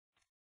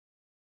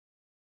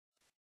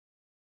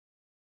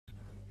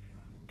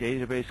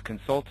database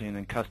consulting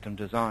and custom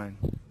design.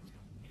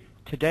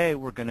 Today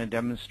we're going to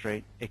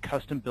demonstrate a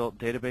custom-built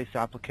database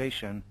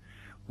application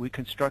we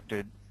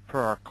constructed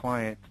per our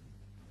client's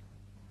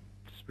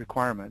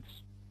requirements.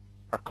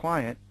 Our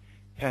client,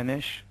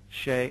 Penish,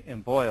 Shea,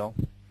 and Boyle,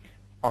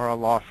 are a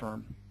law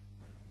firm,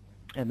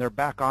 and their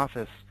back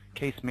office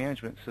case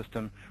management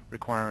system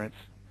requirements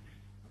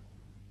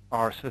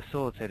are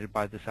facilitated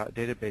by this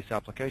database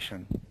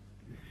application.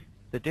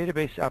 The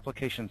database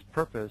application's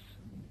purpose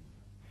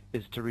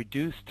is to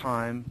reduce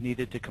time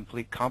needed to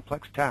complete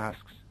complex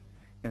tasks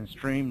and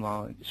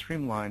streamline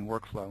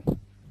workflow.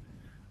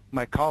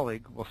 My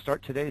colleague will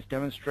start today's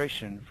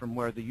demonstration from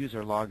where the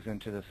user logs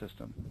into the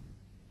system.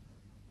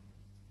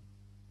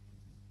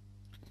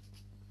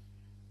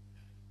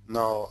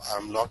 Now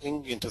I'm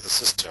logging into the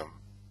system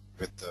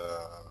with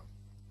the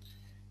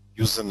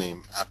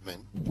username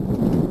admin.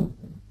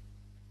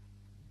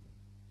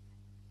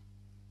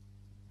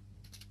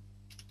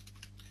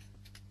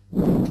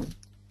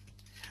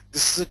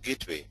 This is a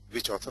gateway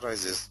which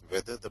authorizes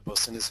whether the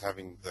person is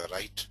having the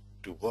right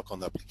to work on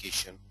the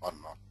application or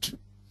not.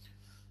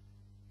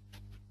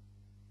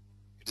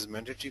 It is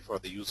mandatory for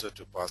the user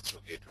to pass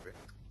through gateway,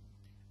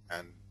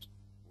 and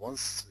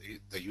once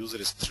the user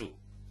is through,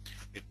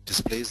 it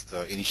displays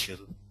the initial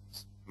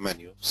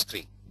menu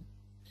screen.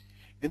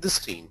 In the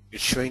screen,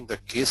 it's showing the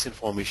case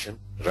information,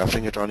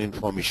 referring attorney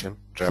information,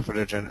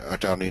 referent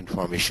attorney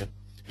information,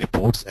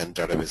 reports, and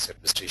database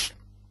administration.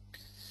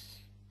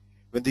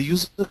 When the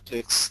user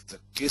clicks the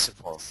case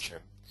information,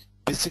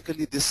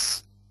 basically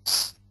this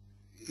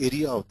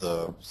area of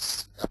the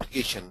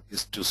application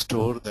is to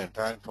store the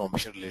entire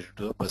information related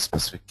to a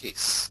specific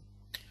case.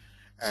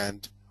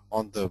 And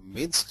on the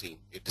main screen,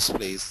 it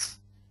displays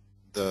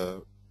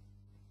the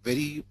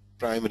very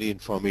primary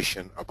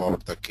information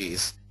about the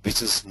case,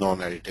 which is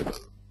non-editable.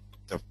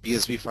 The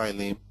PSB file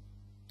name,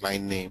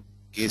 client name,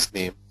 case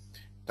name,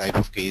 type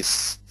of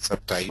case,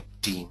 subtype,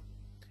 team,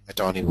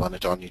 attorney 1,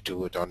 attorney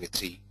 2, attorney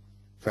 3,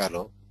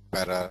 fellow,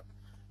 para,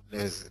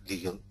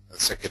 legal,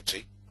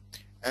 secretary,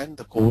 and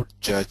the court,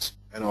 judge,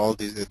 and all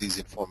these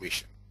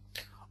information.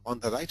 On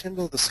the right hand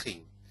of the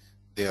screen,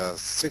 there are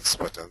 6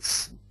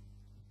 buttons: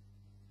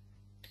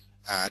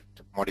 add,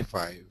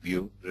 modify,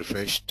 view,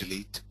 refresh,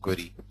 delete,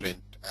 query,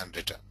 print, and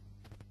return.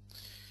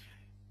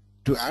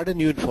 To add a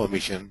new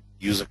information,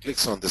 user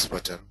clicks on this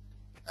button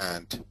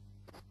and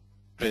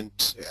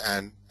print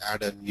and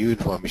add a new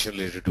information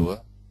related to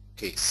a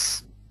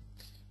case.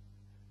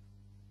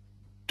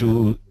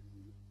 To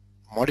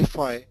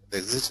modify the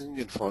existing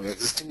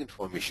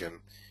information,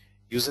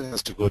 user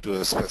has to go to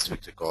a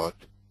specific record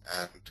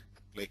and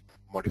click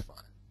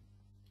modify.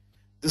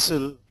 This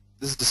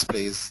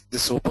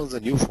opens a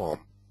new form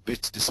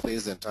which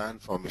displays the entire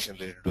information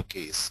related to a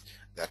case,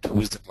 that who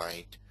is the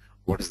client,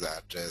 what is the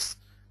address,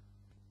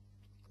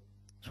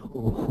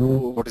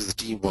 what is the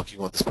team working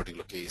on this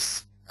particular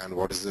case, and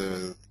what is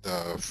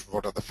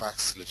what are the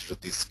facts related to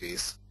this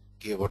case,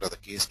 what are the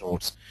case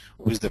notes,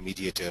 who is the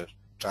mediator,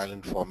 trial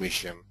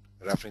information,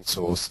 referring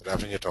source,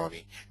 referring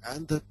attorney,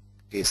 and the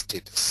case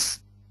status.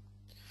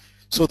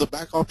 So the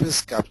back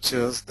office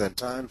captures the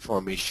entire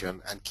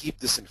information and keep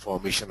this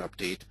information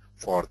update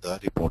for the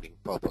reporting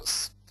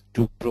purpose,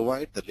 to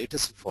provide the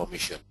latest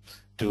information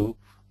to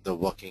the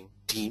working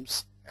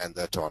teams and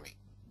the attorney.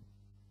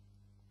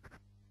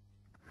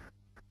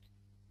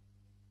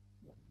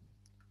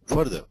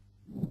 Further,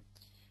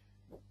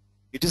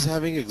 it is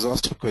having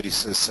exhaustive query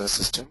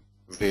system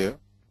where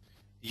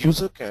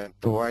user can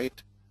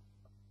provide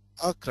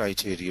a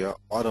criteria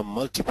or a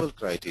multiple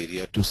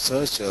criteria to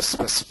search a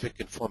specific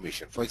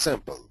information. For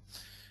example,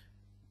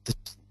 the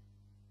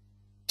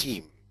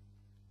team,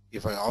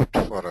 if I opt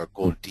for a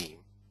gold team,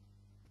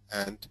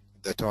 and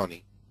the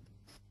attorney,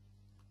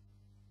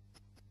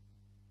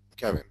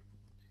 Kevin.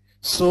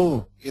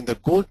 So in the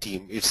gold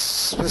team, it's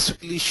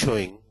specifically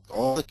showing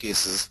all the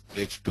cases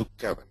related to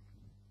Kevin.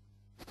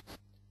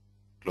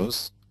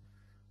 Close.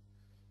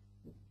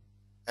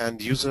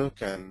 And user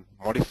can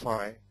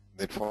modify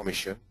the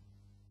information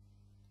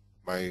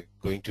by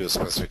going to a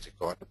specific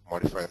record,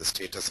 modify the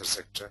status,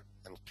 etc.,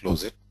 and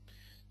close it.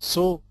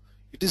 So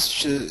it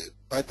is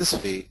by this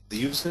way the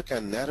user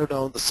can narrow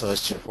down the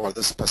search for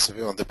the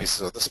specific on the basis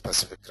of the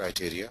specific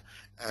criteria,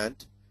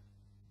 and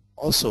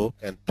also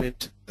can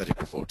print the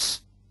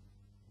reports.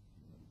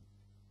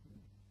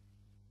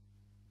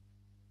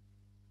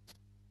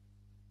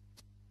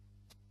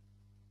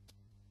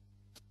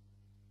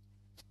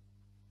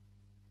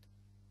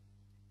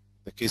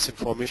 The case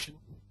information,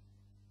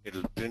 it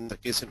will print the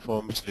case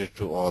information related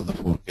to all the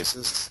 4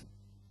 cases,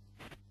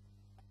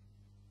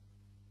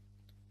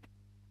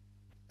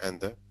 and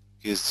the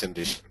case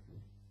generation.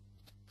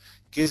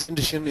 Case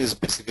generation is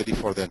basically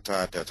for the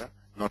entire data,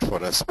 not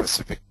for a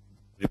specific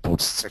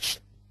reports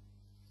section.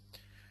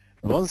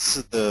 Once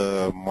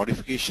the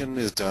modification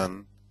is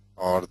done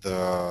or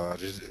the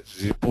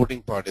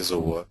reporting part is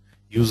over,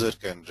 user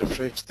can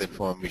refresh the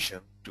information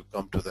to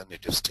come to the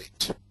native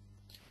state.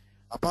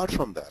 Apart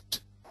from that,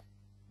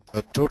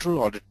 a total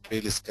audit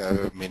trail is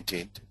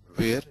maintained,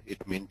 where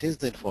it maintains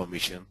the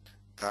information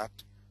that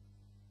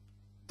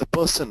the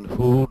person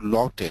who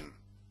logged in,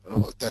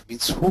 that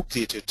means who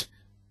created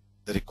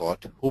the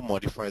record, who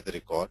modified the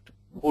record,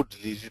 who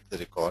deleted the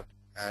record,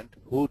 and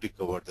who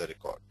recovered the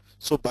record.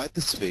 So by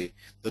this way,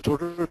 the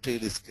total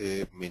trail is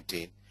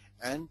maintained,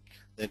 and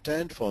the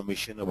entire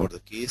information about the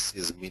case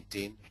is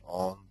maintained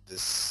on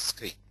this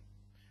screen.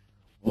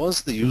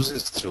 Once the user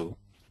is through,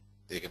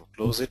 they can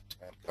close it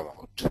and come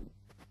out.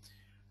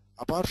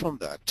 Apart from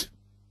that,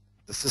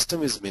 the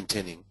system is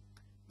maintaining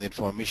the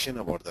information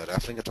about the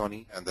referring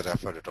attorney and the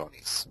referred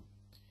attorneys.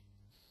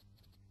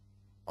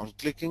 On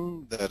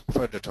clicking the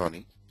referred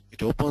attorney,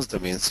 it opens the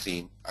main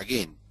screen.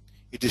 Again,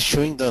 it is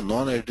showing the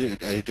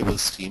non-editable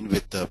screen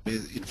with the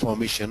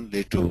information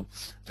related to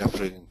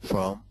referring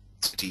firm,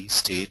 city,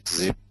 state,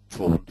 zip,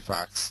 phone,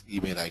 fax,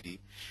 email ID,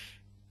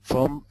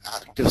 firm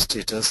active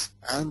status,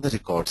 and the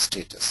record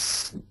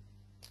status.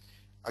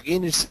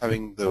 Again, it's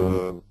having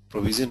the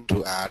provision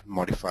to add,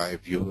 modify,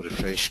 view,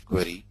 refresh,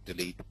 query,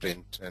 delete,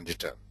 print, and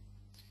return.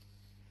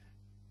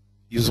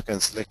 User can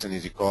select any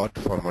record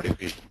for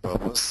modification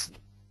purpose.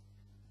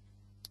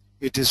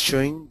 It is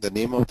showing the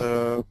name of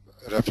the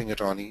referring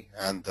attorney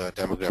and the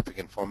demographic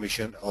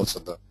information, also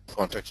the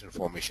contact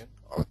information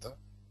of the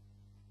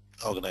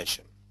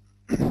organization.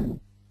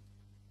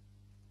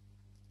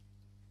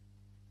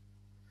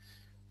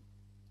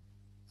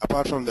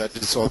 Apart from that,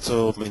 it is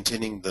also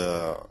maintaining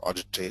the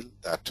audit trail,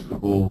 that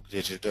who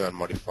created and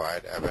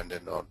modified,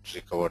 abandoned, or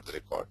recovered the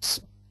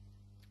records.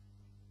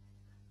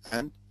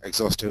 And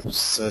exhaustive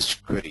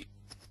search query.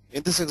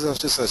 In this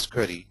exhaustive search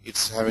query,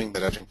 it's having the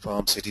referring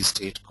firm, city,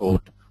 state,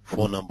 code,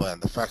 phone number, and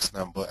the fax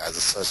number as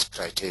a search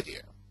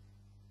criteria.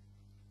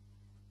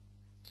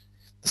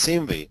 The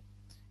same way,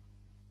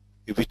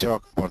 if we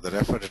talk about the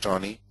referred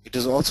attorney, it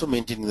is also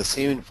maintaining the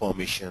same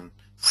information: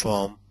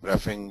 firm,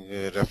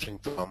 referring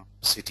firm,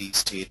 city,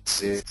 state,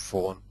 zip,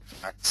 phone,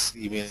 fax,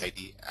 email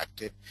ID,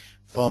 active,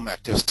 firm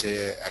active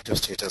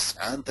status,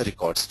 and the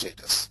record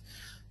status.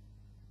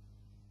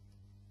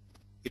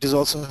 It is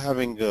also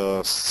having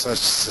a search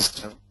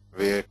system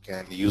where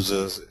can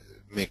users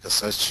make a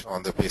search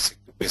on the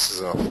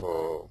basis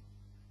of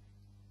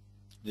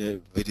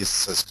various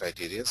search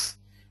criteria.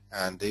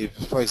 And if,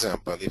 for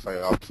example, if I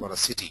opt for a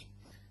city,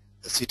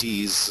 the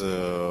city is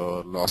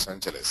Los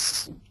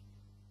Angeles,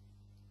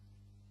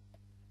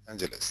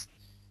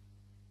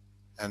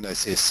 and I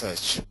say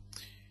search,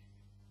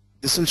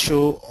 this will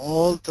show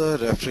all the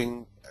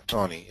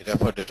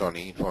referred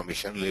attorney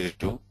information related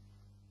to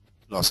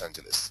Los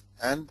Angeles.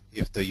 And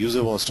if the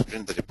user wants to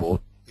print the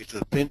report, it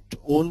will print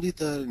only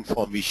the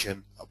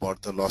information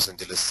about the Los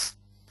Angeles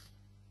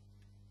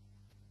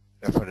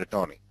referred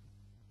attorney.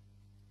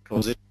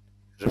 Close it,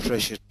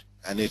 refresh it,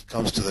 and it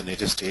comes to the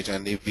native state.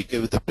 And if we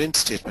give it the print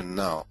statement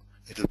now,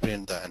 it will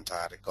print the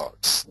entire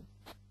records.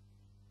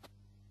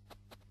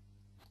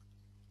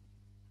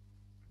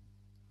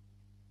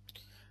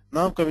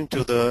 Now coming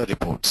to the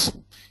reports.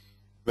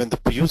 When the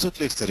user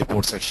clicks the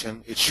report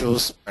section, it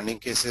shows pending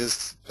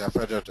cases,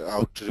 referred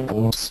out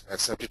reports,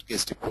 accepted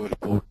case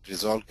report,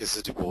 resolved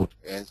cases report,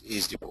 and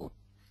age report.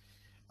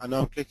 And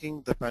now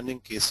clicking the pending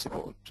case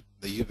report.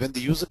 When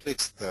the user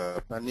clicks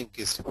the pending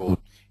case report,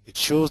 it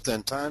shows the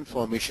entire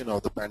information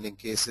of the pending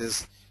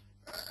cases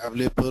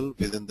available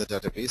within the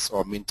database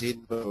or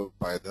maintained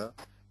by the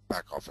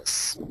back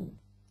office.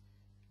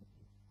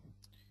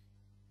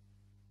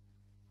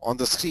 On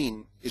the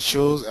screen, it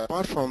shows,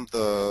 apart from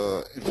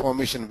the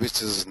information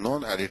which is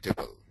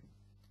non-editable,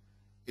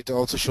 it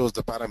also shows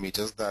the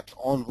parameters that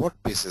on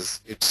what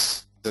basis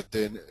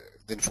the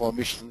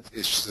information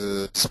is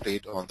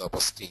displayed on the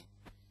upper screen.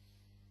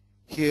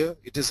 Here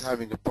it is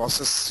having a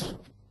process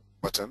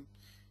button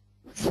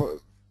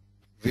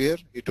where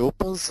it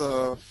opens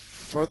a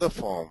further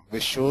form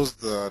which shows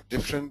the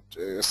different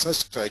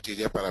search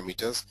criteria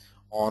parameters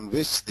on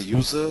which the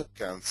user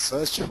can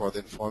search for the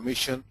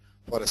information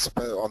for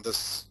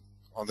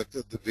on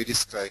the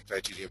various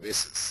criteria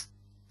basis.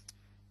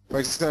 For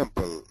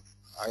example,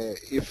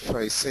 if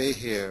I say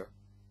here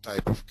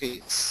type of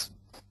case,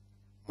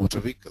 motor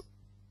vehicle,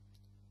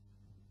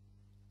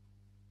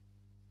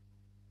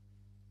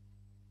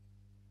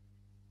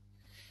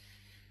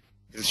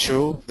 it will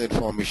show the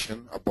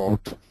information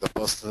about the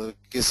personal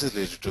cases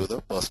related to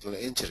the personal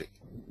injury.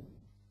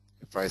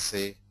 If I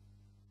say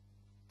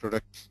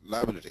product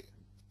liability,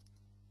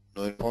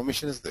 no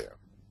information is there.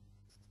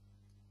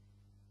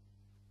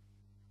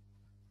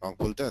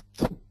 Wrongful death,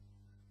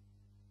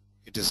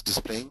 it is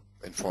displaying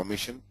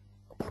information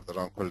about the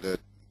wrongful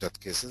death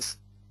cases.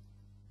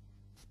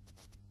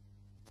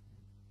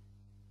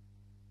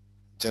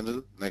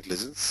 General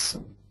negligence,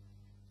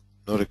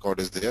 no record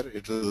is there.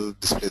 It will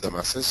display the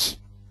message.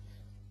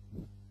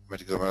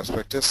 Medical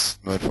malpractice,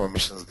 no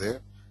information is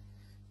there.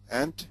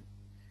 And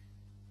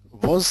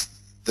once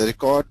the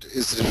record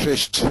is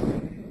refreshed,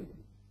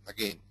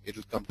 again it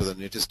will come to the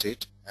native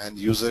state and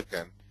user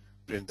can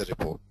print the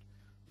report.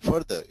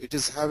 Further, it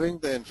is having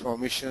the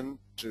information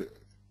to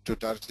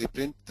directly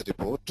print the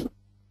report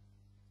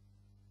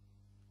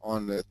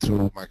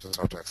through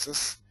Microsoft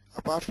Access.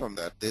 Apart from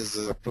that, there is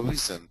a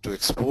provision to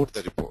export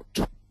the report.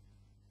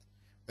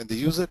 When the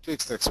user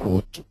clicks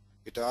export,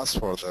 it asks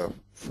for the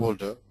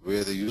folder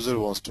where the user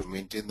wants to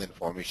maintain the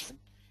information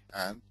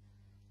and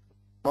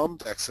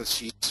pump the Excel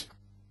sheet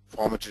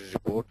formatted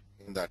report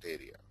in that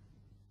area.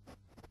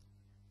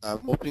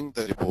 I'm opening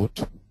the report.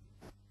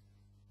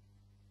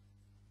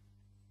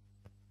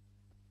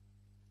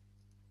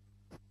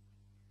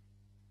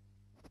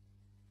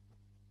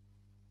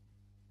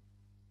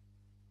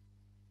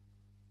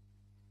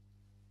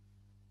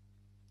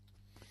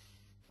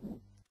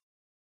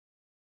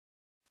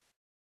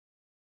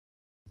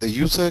 The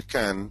user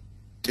can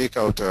take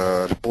out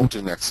a report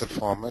in Excel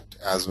format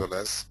as well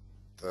as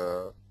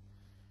the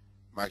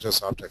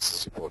Microsoft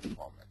Access report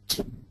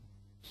format.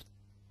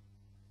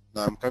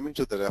 Now I'm coming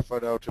to the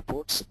referred out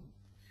reports.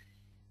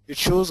 It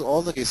shows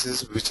all the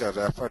cases which are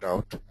referred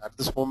out. At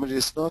this moment,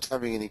 it's not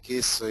having any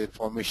case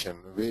information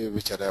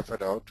which are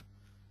referred out,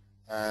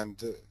 and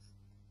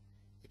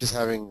it is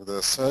having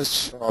the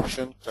search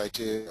option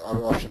criteria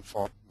or option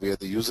form where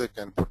the user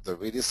can put the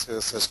various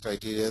search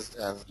criteria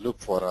and look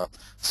for a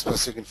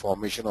specific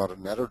information or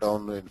narrow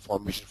down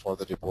information for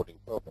the reporting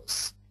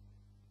purpose.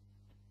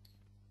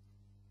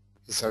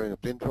 It's having a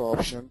print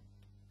option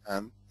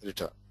and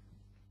return.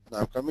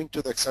 Now coming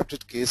to the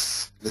accepted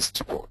case list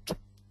report.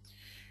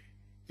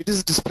 It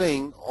is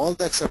displaying all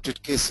the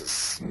accepted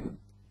cases,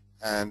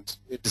 and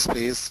it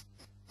displays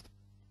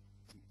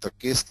the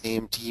case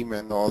name, team,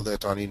 and all the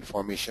attorney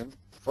information.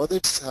 Further,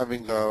 it's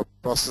having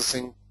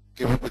processing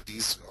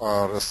capabilities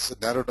or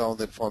narrow down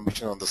the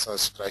information on the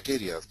search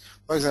criteria.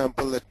 For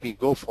example, let me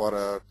go for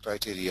a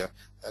criteria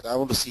that I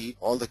want to see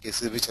all the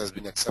cases which has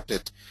been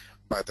accepted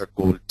by the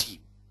gold team,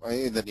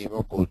 in the name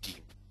of gold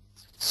team.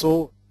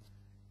 So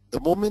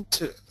the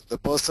moment the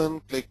person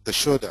clicked the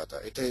show data,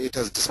 it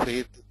has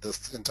displayed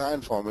this entire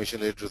information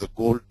related to the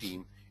gold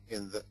team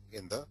in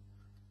the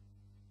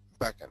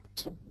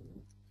backend.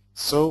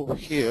 So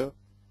here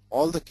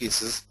all the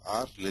cases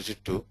are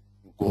related to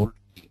gold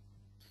team.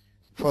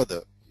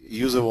 Further,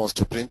 user wants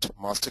to print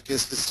master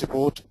case list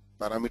report,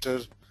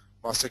 parameter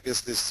master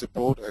case list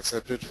report,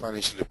 accepted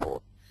financial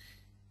report.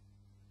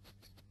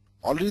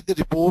 Already the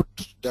report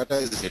data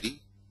is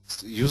ready.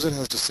 So user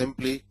has to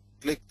simply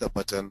click the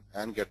button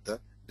and get the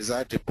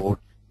desired report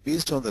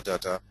based on the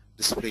data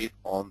displayed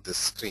on this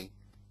screen.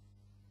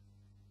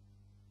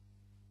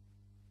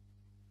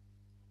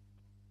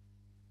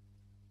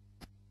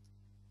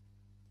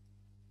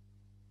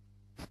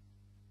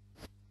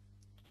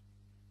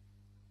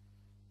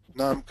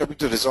 Now I'm coming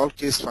to resolved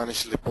case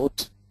financial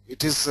report.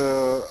 It is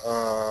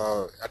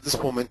at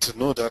this moment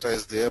no data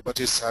is there, but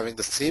it's having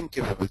the same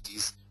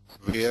capabilities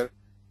where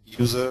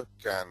user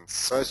can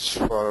search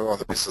for on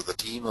the basis of the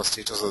team or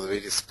status of the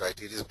various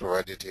criteria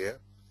provided here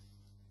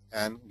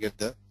and get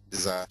the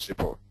desired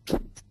report.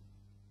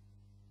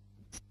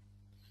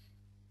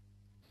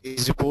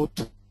 Age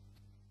report,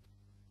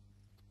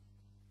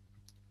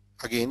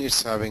 again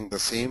it's having the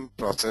same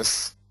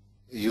process.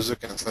 User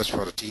can search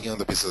for a team on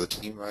the basis of the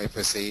team. If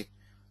I say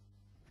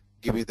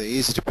give me the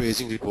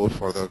aging report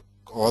for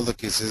all the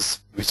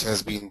cases which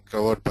has been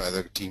covered by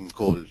the team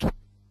gold,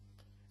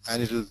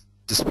 and it will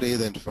display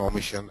the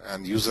information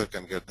and user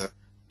can get the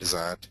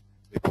desired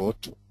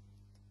report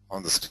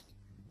on the screen.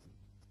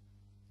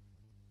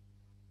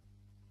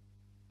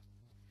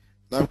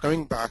 Now I'm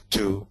coming back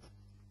to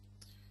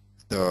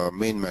the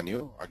main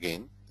menu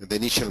again, the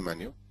initial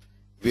menu,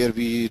 where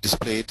we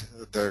displayed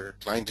the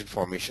client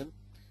information.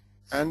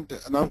 And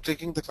now I'm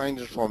clicking the client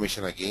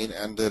information again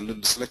and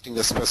selecting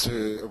a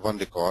specific one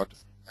record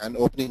and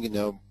opening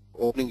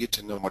it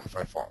in a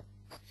modified form.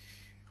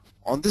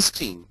 On this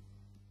screen,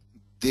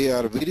 there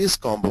are various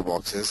combo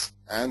boxes,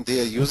 and they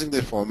are using the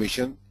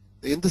information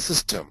in the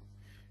system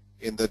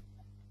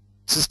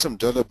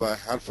developed by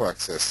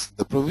Help4Access.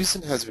 The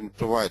provision has been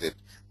provided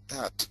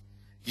that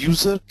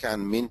user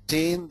can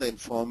maintain the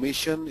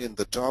information in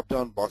the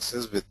drop-down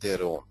boxes with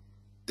their own.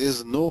 There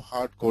is no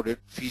hard-coded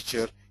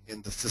feature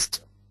in the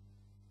system.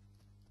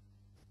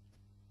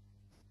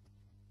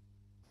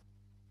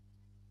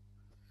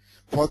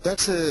 For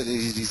that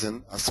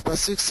reason, a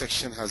specific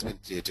section has been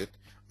created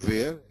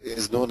where it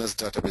is known as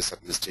database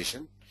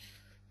administration,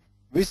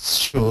 which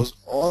shows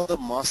all the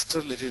master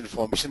related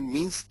information,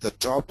 means the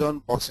drop-down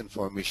box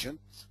information.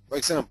 For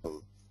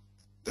example,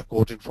 the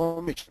quote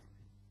information.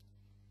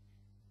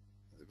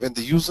 When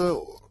the user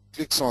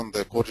clicks on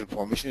the quote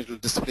information, it will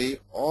display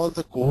all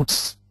the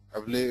quotes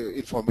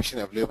information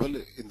available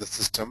in the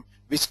system,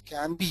 which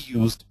can be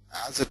used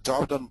as a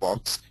drop-down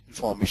box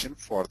information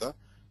for the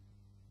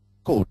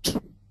quote.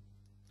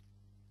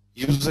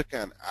 User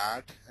can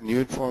add new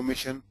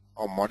information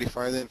or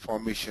modify the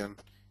information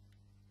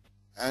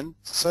and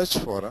search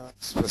for a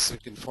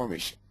specific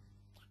information.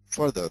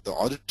 Further, the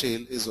audit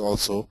trail is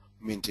also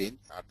maintained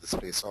at this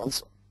place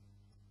also.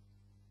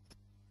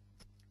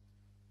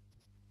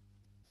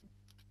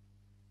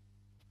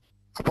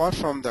 Apart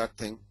from that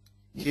thing,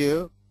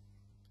 here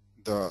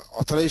the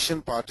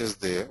authorization part is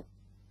there.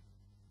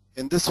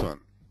 In this one,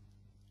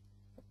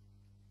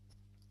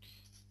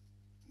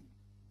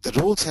 the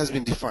roles has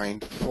been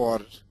defined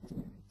for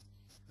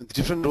the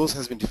different roles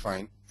has been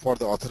defined for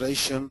the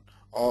authorization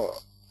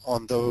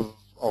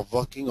of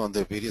working on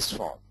the various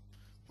form.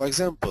 For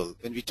example,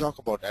 when we talk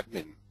about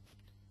admin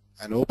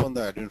and open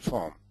the admin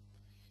form,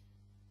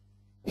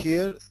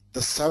 here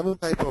the 7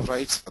 type of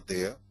rights are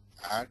there: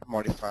 add,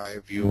 modify,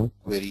 view,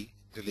 query,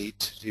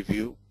 delete,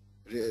 review,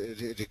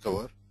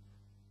 recover,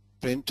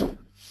 print,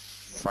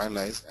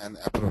 finalize, and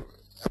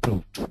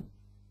approved.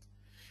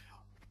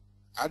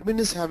 Admin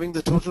is having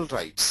the total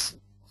rights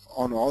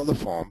on all the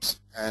forms,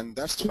 and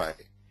that's why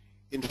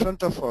in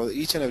front of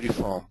each and every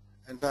form,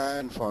 entire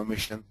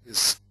information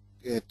is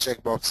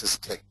checkbox is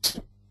clicked.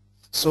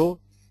 So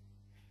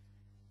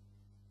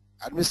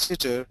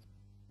administrator,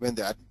 when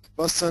the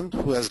person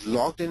who has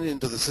logged in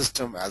into the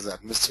system as an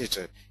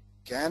administrator,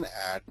 can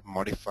add,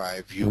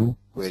 modify, view,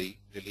 query,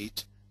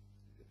 delete,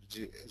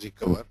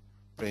 recover,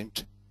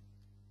 print,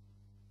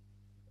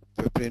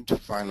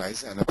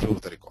 finalize, and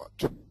approve the record.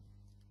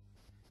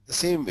 The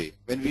same way,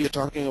 when we are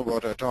talking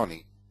about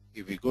attorney,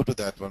 if we go to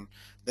that one,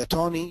 the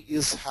attorney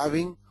is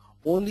having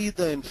only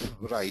the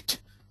right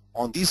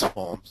on these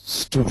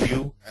forms to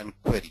view and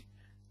query.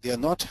 They are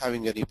not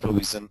having any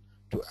provision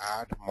to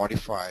add,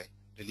 modify,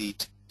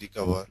 delete,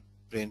 recover,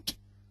 print,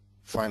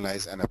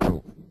 finalize, and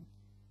approve.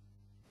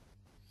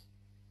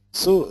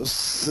 So the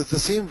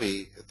same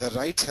way, the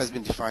rights has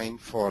been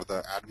defined for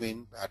the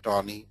admin,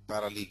 attorney,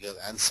 paralegal,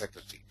 and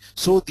secretary.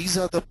 So these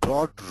are the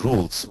broad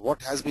roles,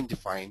 what has been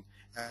defined,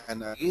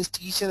 and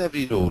against each and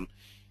every role,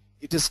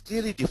 it is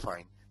clearly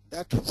defined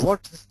that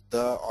what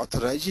the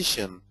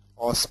authorization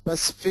or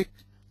specific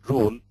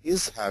role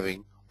is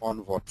having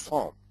on what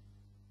form.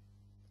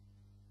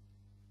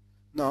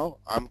 Now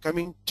I'm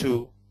coming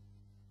to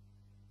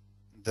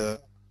the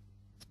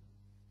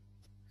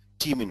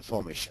team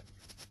information.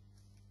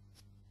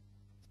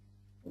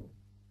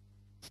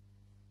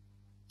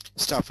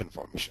 Staff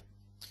information.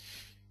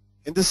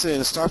 In this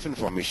staff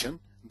information,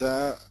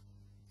 the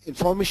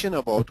information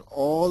about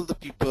all the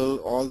people,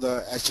 all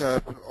the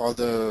HR, all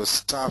the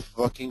staff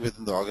working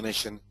within the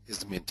organization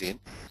is maintained,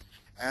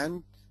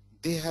 and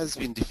they has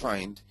been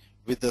defined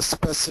with the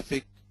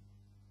specific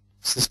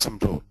system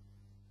role,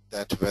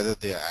 that whether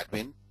they are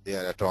admin, they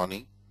are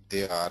attorney,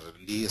 they are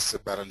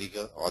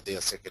paralegal, or they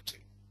are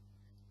secretary.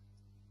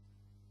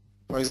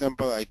 For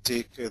example, I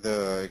take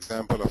the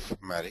example of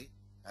Mary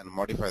and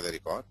modify the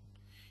record.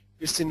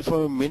 It's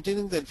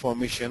maintaining the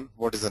information,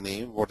 what is the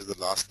name, what is the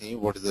last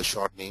name, what is the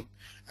short name,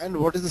 and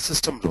what is the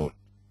system role.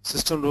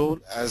 System role,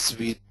 as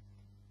we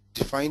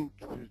defined,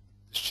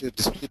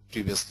 displayed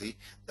previously,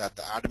 that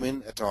the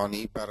admin,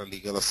 attorney,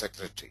 paralegal, or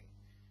secretary.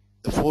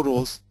 The 4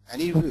 roles,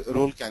 any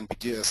role can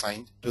be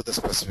assigned to the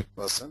specific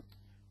person,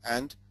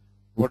 and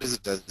what is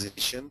the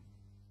designation,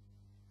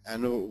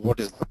 and what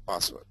is the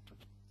password.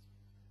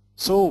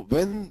 So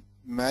when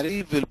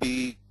Mary will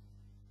be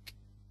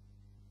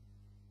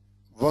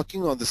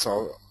working on this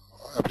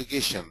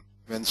application,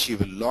 when she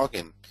will log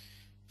in,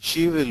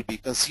 she will be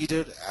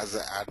considered as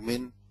an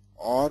admin,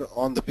 or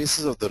on the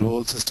basis of the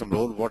role, system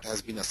role, what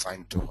has been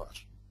assigned to her.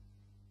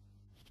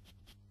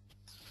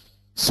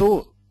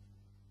 So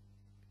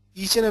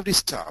each and every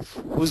staff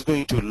who is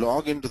going to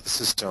log into the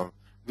system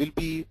will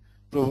be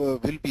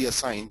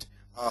assigned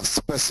a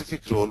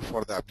specific role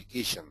for the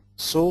application.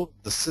 So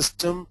the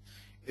system,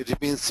 it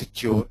remains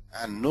secure,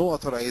 and no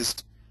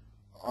unauthorized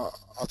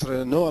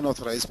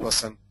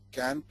person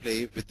can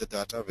play with the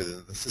data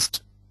within the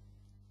system.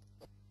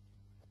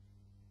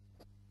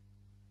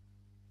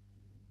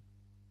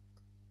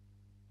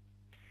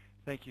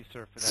 Thank you,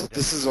 sir, for that. So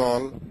this is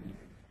all.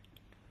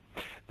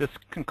 This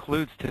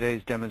concludes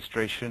today's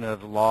demonstration of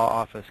the Law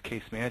Office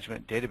Case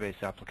Management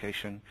Database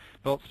application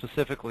built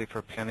specifically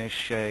for Panish,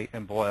 Shea,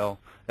 and Boyle,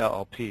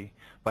 LLP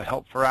by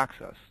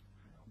Help4Access,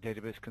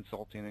 database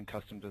consulting and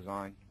custom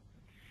design.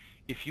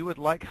 If you would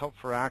like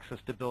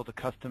Help4Access to build a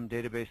custom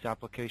database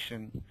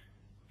application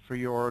for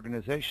your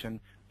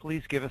organization,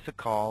 please give us a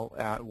call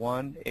at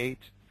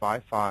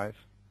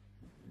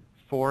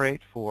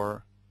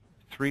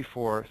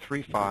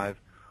 1-855-484-3435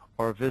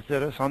 or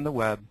visit us on the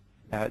web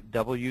at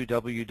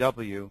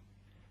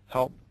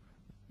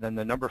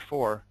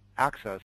www.help4access.com.